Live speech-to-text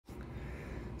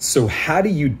So how do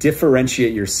you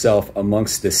differentiate yourself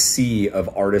amongst the sea of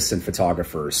artists and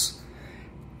photographers?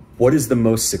 What is the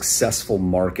most successful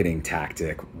marketing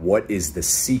tactic? What is the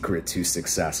secret to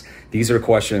success? These are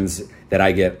questions that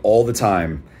I get all the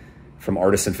time from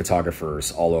artists and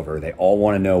photographers all over. They all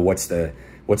want to know what's the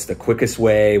quickest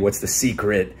way, what's the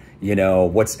secret,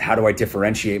 how do I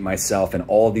differentiate myself, and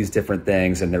all these different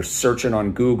things. And they're searching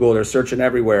on Google, they're searching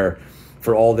everywhere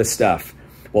for all this stuff.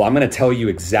 Well, I'm going to tell you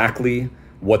exactly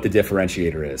what the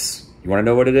differentiator is. You want to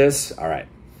know what it is? All right.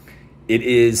 It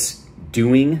is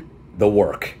doing the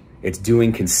work. It's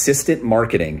doing consistent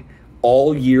marketing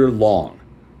all year long,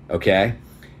 okay?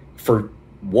 For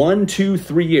 1, 2,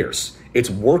 3 years.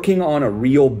 It's working on a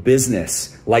real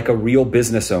business like a real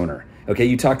business owner, okay?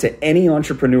 You talk to any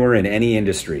entrepreneur in any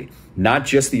industry, not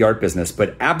just the art business,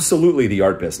 but absolutely the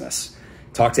art business.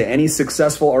 Talk to any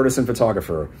successful artist and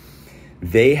photographer.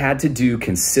 They had to do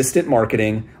consistent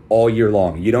marketing all year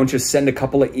long. You don't just send a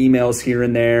couple of emails here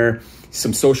and there,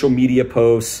 some social media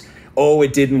posts. Oh,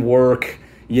 it didn't work.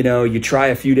 You try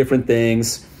a few different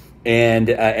things and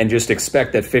just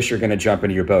expect that fish are going to jump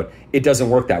into your boat. It doesn't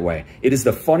work that way. It is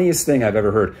the funniest thing I've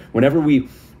ever heard. Whenever we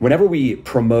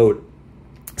promote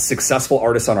successful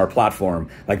artists on our platform,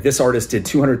 like this artist did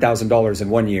 $200,000 in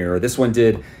 1 year, or this one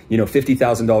did,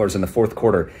 $50,000 in the fourth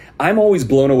quarter, I'm always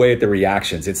blown away at the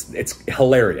reactions. It's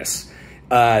hilarious.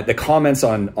 The comments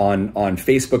on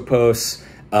Facebook posts,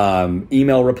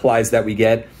 email replies that we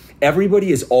get,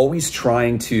 everybody is always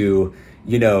trying to,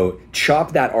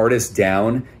 chop that artist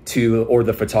down to, or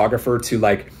the photographer to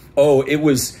like, oh, it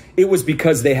was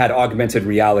because they had augmented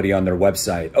reality on their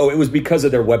website. Oh, it was because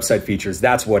of their website features.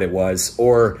 That's what it was.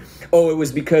 Or, oh, it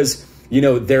was because,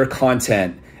 their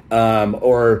content,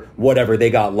 or whatever, they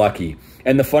got lucky.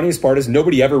 And the funniest part is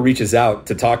nobody ever reaches out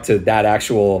to talk to that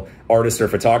actual artist or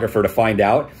photographer to find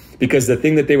out, because the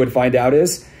thing that they would find out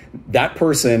is that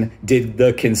person did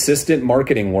the consistent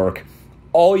marketing work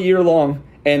all year long.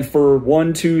 And for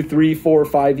 1, 2, 3, 4,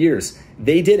 5 years,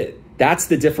 they did it. That's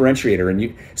the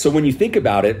differentiator. So when you think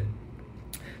about it,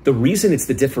 the reason it's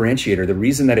the differentiator, the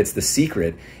reason that it's the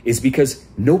secret, is because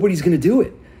nobody's going to do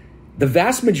it. The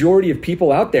vast majority of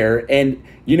people out there, and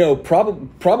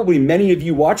probably many of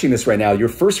you watching this right now, your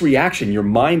first reaction, your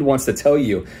mind wants to tell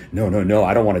you, no,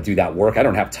 I don't want to do that work. I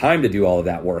don't have time to do all of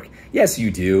that work. Yes,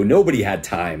 you do. Nobody had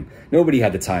time. Nobody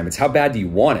had the time. It's how bad do you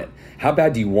want it? How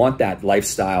bad do you want that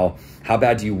lifestyle? How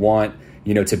bad do you want,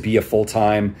 to be a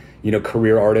full-time,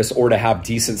 career artist, or to have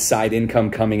decent side income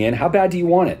coming in? How bad do you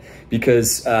want it?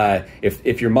 Because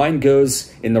if your mind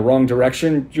goes in the wrong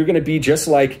direction, you're going to be just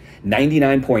like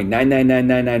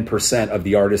 99.99999% of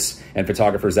the artists and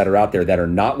photographers that are out there that are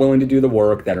not willing to do the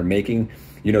work, that are making,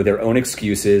 their own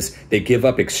excuses. They give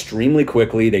up extremely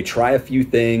quickly. They try a few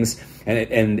things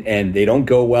and they don't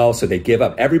go well, so they give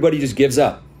up. Everybody just gives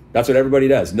up. That's what everybody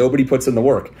does. Nobody puts in the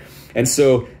work. And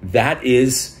so that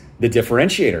is the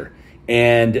differentiator.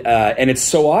 And it's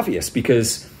so obvious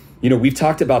because, we've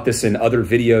talked about this in other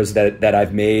videos that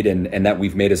I've made and that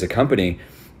we've made as a company.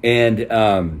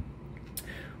 And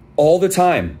all the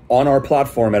time on our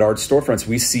platform at Art Storefronts,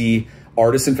 we see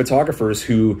artists and photographers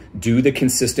who do the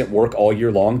consistent work all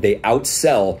year long. They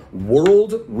outsell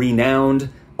world-renowned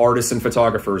artists and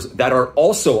photographers that are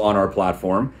also on our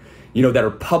platform, that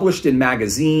are published in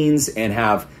magazines and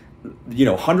have,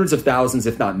 hundreds of thousands,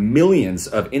 if not millions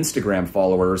of Instagram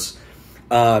followers.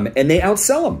 And they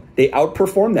outsell them. They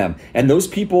outperform them. And those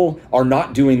people are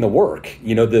not doing the work,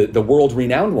 the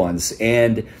world-renowned ones.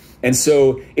 And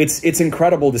so it's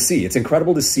incredible to see. It's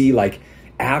incredible to see like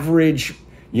average,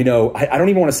 I don't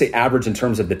even want to say average in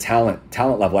terms of the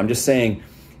talent level. I'm just saying,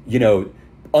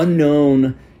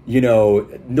 unknown,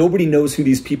 nobody knows who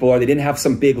these people are. They didn't have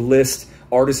some big list.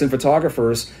 Artists and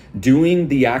photographers doing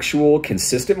the actual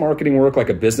consistent marketing work like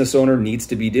a business owner needs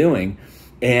to be doing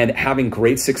and having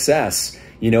great success,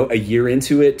 a year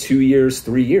into it, 2 years,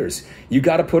 3 years. You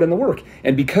got to put in the work.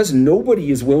 And because nobody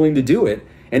is willing to do it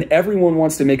and everyone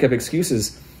wants to make up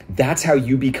excuses, that's how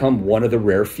you become one of the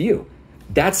rare few.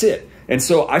 That's it. And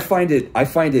so I find it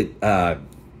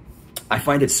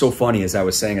so funny, as I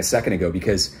was saying a second ago,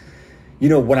 because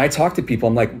when I talk to people,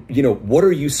 I'm like, what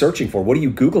are you searching for? What are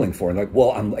you Googling for? And like,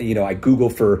 well, I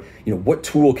Google for, what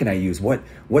tool can I use? What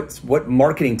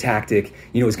marketing tactic,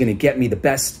 is going to get me the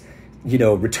best,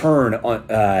 return on,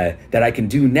 that I can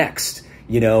do next?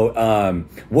 What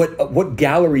other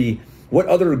gallery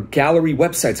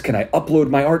websites can I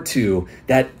upload my art to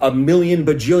that a million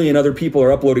bajillion other people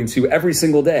are uploading to every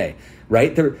single day,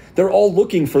 right? They're all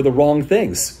looking for the wrong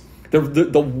things.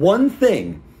 The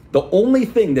only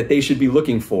thing that they should be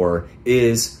looking for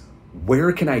is,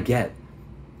 where can I get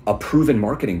a proven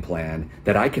marketing plan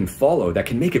that I can follow that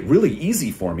can make it really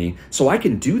easy for me so I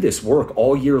can do this work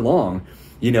all year long,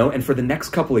 and for the next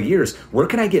couple of years, where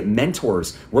can I get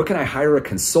mentors? Where can I hire a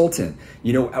consultant?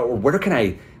 Or where can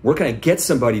I get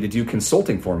somebody to do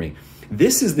consulting for me?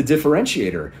 This is the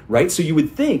differentiator, right? So you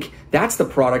would think that's the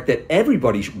product that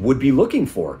everybody would be looking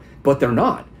for, but they're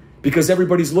not, because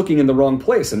everybody's looking in the wrong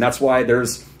place. And that's why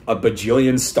there's a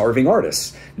bajillion starving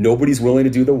artists. Nobody's willing to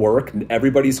do the work.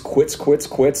 Everybody's quits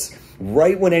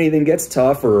right when anything gets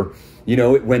tough, or,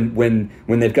 when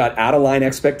they've got out of line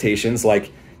expectations,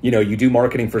 like, you do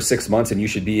marketing for 6 months and you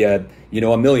should be a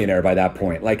millionaire by that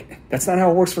point. Like, that's not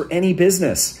how it works for any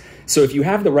business. So if you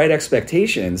have the right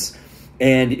expectations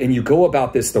and you go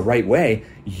about this the right way,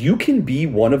 you can be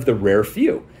one of the rare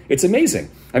few. It's amazing.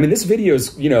 I mean, this video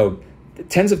is,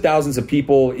 tens of thousands of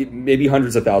people, maybe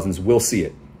hundreds of thousands will see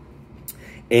it.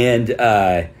 And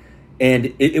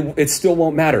it still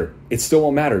won't matter. It still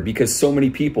won't matter because so many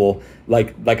people,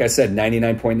 like I said,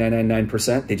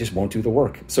 99.999%, they just won't do the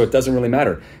work. So it doesn't really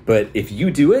matter. But if you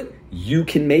do it, you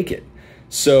can make it.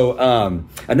 So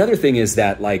another thing is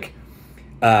that,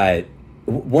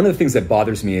 one of the things that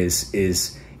bothers me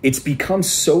is it's become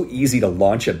so easy to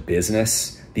launch a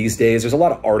business these days. There's a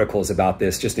lot of articles about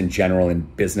this just in general in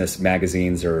business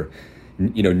magazines or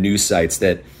news sites,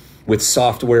 that with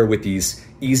software, with these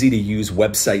easy to use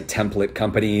website template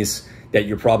companies that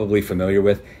you're probably familiar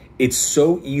with, it's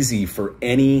so easy for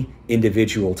any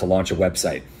individual to launch a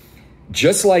website.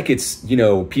 Just like it's,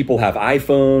 people have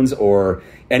iPhones, or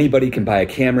anybody can buy a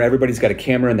camera. Everybody's got a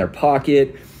camera in their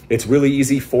pocket. It's really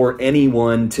easy for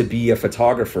anyone to be a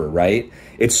photographer, right?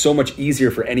 It's so much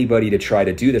easier for anybody to try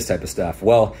to do this type of stuff.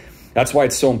 Well, that's why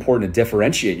it's so important to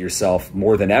differentiate yourself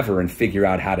more than ever and figure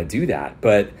out how to do that.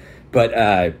 But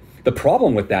the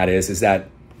problem with that is that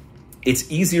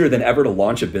it's easier than ever to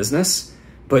launch a business,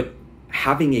 but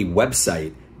having a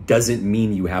website doesn't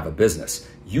mean you have a business.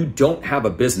 You don't have a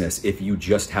business if you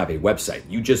just have a website.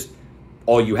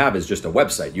 All you have is just a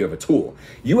website. You have a tool.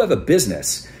 You have a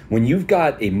business when you've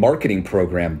got a marketing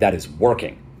program that is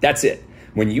working. That's it.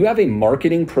 When you have a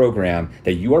marketing program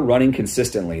that you are running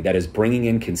consistently, that is bringing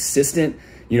in consistent,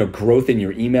 growth in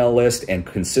your email list and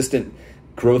consistent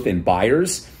growth in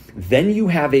buyers, then you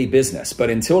have a business. But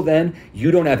until then,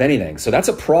 you don't have anything. So that's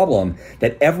a problem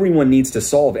that everyone needs to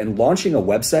solve. And launching a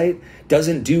website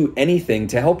doesn't do anything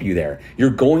to help you there. You're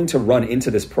going to run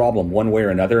into this problem one way or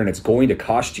another, and it's going to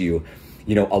cost you,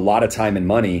 a lot of time and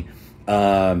money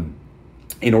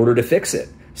in order to fix it.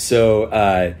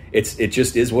 So it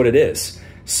just is what it is.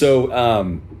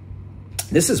 So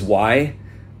this is why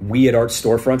we at Art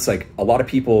Storefronts, a lot of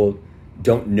people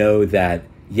don't know that,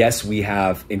 yes, we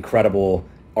have incredible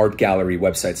art gallery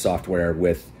website software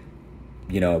with,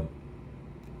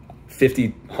 50,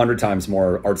 100 times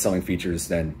more art selling features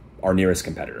than our nearest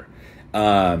competitor.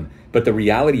 But the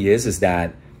reality is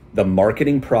that the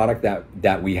marketing product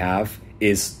that we have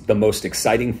is the most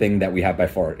exciting thing that we have by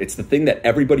far. It's the thing that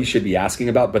everybody should be asking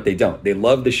about, but they don't. They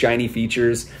love the shiny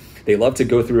features. They love to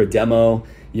go through a demo,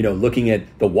 looking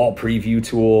at the wall preview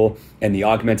tool and the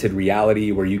augmented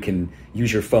reality where you can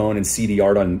use your phone and see the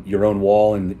art on your own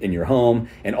wall in your home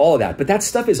and all of that. But that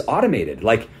stuff is automated.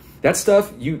 Like that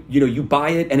stuff, you buy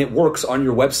it and it works on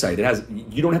your website.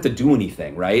 You don't have to do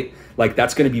anything, right? Like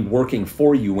that's going to be working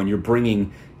for you when you're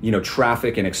bringing,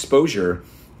 traffic and exposure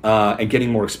and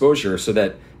getting more exposure so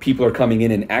that people are coming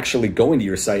in and actually going to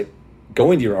your site,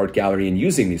 going to your art gallery and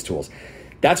using these tools.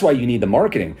 That's why you need the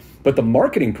marketing. But the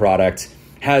marketing product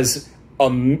has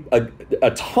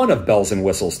a ton of bells and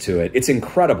whistles to it. It's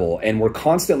incredible. And we're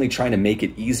constantly trying to make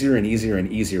it easier and easier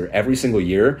and easier every single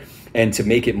year, and to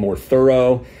make it more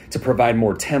thorough, to provide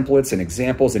more templates and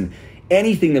examples and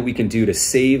anything that we can do to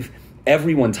save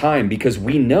everyone time, because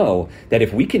we know that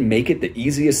if we can make it the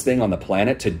easiest thing on the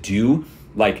planet to do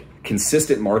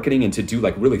consistent marketing and to do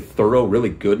really thorough, really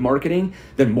good marketing,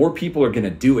 then more people are going to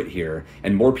do it here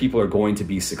and more people are going to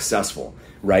be successful,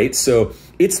 right? So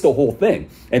it's the whole thing.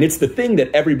 And it's the thing that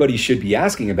everybody should be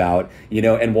asking about,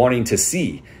 and wanting to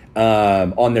see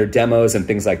on their demos and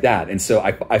things like that. And so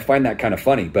I find that kind of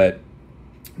funny, but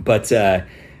we've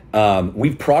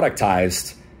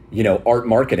productized, art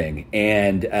marketing,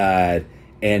 and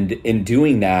in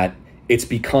doing that, it's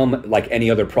become like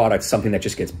any other product, something that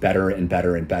just gets better and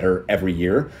better and better every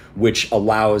year, which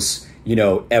allows,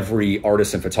 every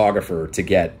artist and photographer to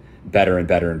get better and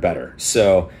better and better.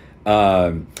 So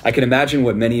I can imagine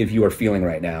what many of you are feeling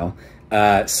right now.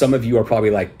 Some of you are probably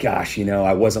like, gosh,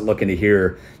 I wasn't looking to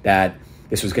hear that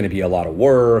this was going to be a lot of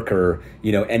work or,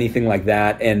 anything like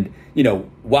that. And,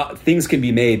 while things can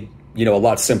be made, a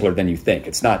lot simpler than you think,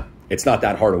 it's not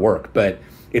that hard of work, but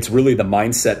it's really the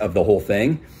mindset of the whole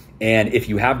thing. And if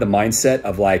you have the mindset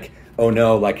of like, oh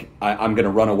no, like I'm going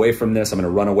to run away from this, I'm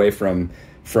going to run away from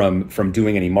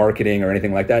doing any marketing or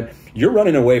anything like that, you're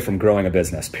running away from growing a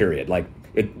business, period. Like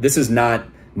this is not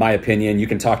my opinion. You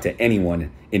can talk to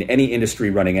anyone in any industry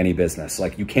running any business.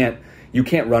 Like you can't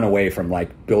run away from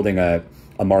like building a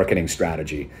marketing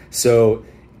strategy. So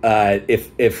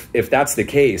if that's the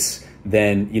case,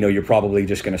 then you're probably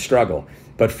just going to struggle.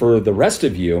 But for the rest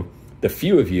of you, the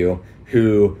few of you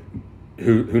who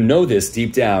know this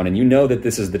deep down, and you know that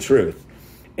this is the truth,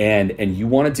 and you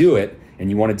want to do it, and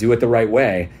you want to do it the right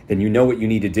way, then you know what you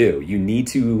need to do. You need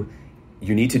to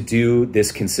do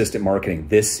this consistent marketing.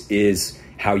 This is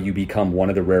how you become one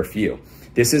of the rare few.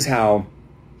 This is how,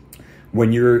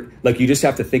 when you're like, you just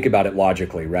have to think about it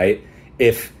logically, right?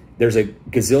 If there's a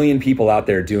gazillion people out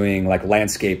there doing like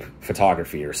landscape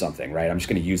photography or something, right? I'm just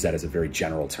going to use that as a very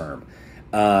general term.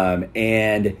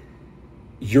 And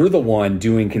you're the one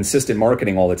doing consistent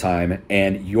marketing all the time,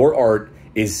 and your art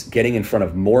is getting in front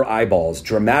of more eyeballs,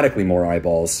 dramatically more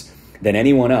eyeballs than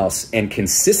anyone else, and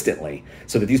consistently,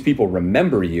 so that these people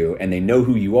remember you and they know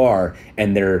who you are,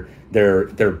 and they're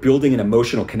building an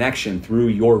emotional connection through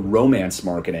your romance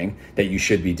marketing that you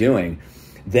should be doing.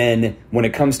 Then when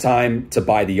it comes time to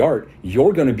buy the art,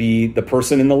 you're going to be the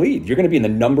person in the lead. You're going to be in the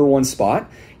number one spot.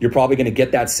 You're probably going to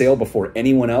get that sale before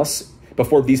anyone else,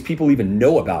 before these people even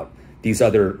know about these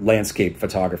other landscape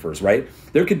photographers, right?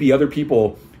 There could be other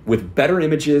people with better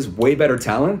images, way better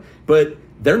talent, but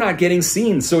they're not getting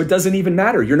seen, so it doesn't even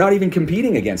matter. You're not even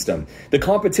competing against them. The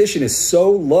competition is so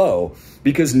low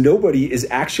because nobody is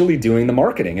actually doing the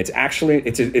marketing. It's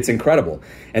incredible.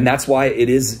 And that's why it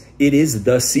is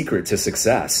the secret to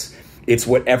success. It's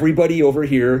what everybody over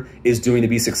here is doing to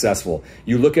be successful.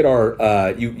 You look at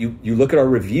our you look at our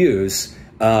reviews,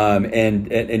 and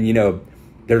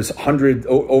there's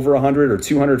over 100 or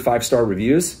 200 5-star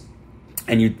reviews,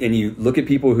 and you look at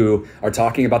people who are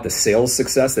talking about the sales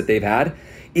success that they've had.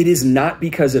 It is not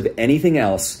because of anything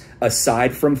else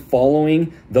aside from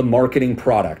following the marketing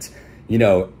product,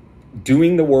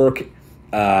 doing the work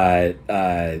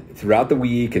throughout the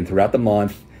week and throughout the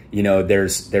month.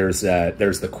 There's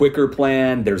the quicker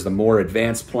plan, there's the more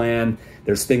advanced plan,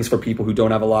 there's things for people who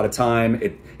don't have a lot of time.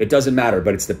 It doesn't matter,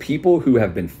 but it's the people who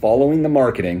have been following the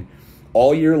marketing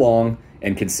all year long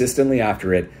and consistently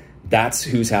after it. That's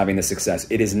who's having the success.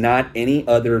 It is not any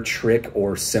other trick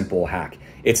or simple hack.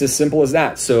 It's as simple as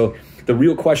that. So the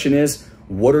real question is,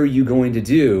 what are you going to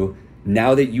do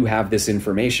now that you have this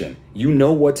information? You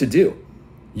know what to do.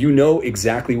 You know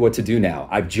exactly what to do now.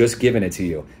 I've just given it to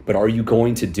you, but are you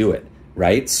going to do it,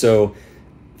 right? So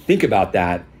think about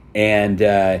that, and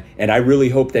I really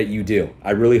hope that you do.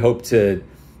 I really hope to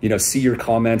see your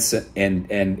comments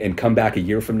and come back a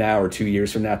year from now, or 2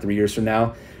 years from now, 3 years from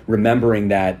now, remembering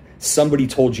that somebody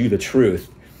told you the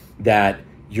truth, that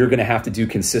you're going to have to do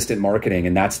consistent marketing,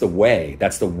 and that's the way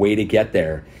to get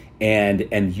there.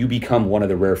 And you become one of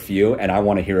the rare few, and I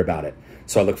want to hear about it.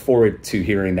 So I look forward to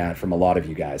hearing that from a lot of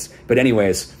you guys. But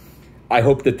anyways, I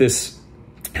hope that this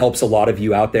helps a lot of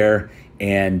you out there,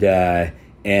 and that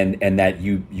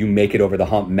you make it over the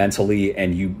hump mentally,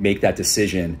 and you make that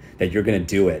decision that you're going to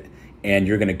do it, and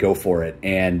you're going to go for it,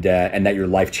 and that your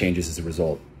life changes as a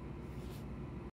result.